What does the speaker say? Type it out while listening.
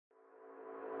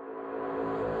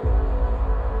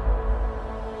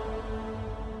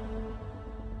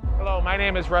Hello, my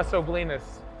name is Russ Oblinas.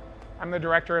 I'm the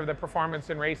director of the performance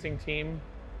and racing team.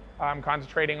 I'm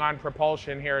concentrating on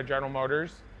propulsion here at General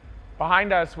Motors.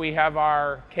 Behind us, we have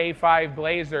our K5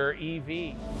 Blazer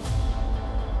EV.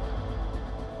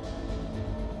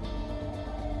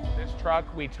 This truck,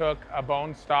 we took a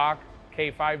bone stock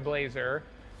K5 Blazer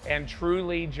and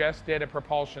truly just did a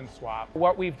propulsion swap.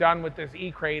 What we've done with this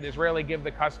E-Crate is really give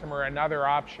the customer another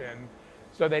option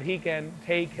so that he can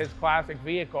take his classic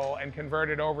vehicle and convert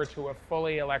it over to a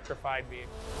fully electrified vehicle.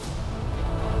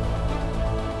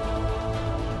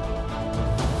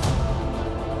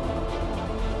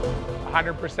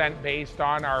 100% based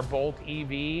on our Bolt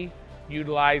EV,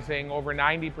 utilizing over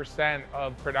 90%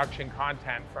 of production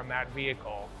content from that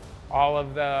vehicle. All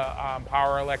of the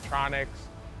power electronics,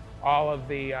 all of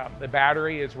the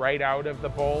battery is right out of the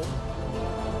Bolt.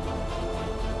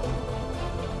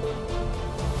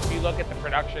 If you look at the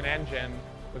production engine,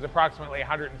 it was approximately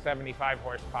 175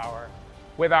 horsepower.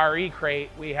 With our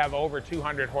E-Crate, we have over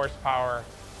 200 horsepower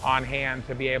on hand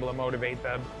to be able to motivate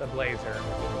the Blazer.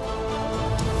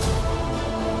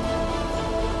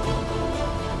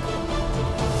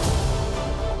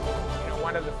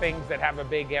 One of the things that have a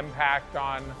big impact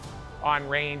on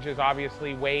range is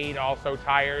obviously weight, also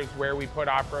tires, where we put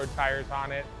off-road tires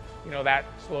on it. That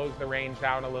slows the range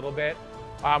down a little bit.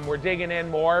 We're digging in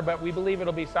more, but we believe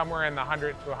it'll be somewhere in the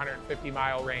 100 to 150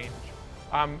 mile range,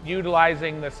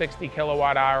 utilizing the 60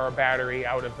 kilowatt hour battery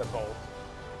out of the Bolt.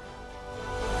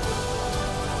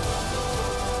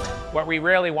 What we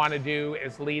really want to do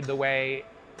is lead the way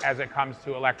as it comes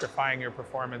to electrifying your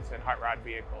performance in hot rod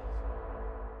vehicles.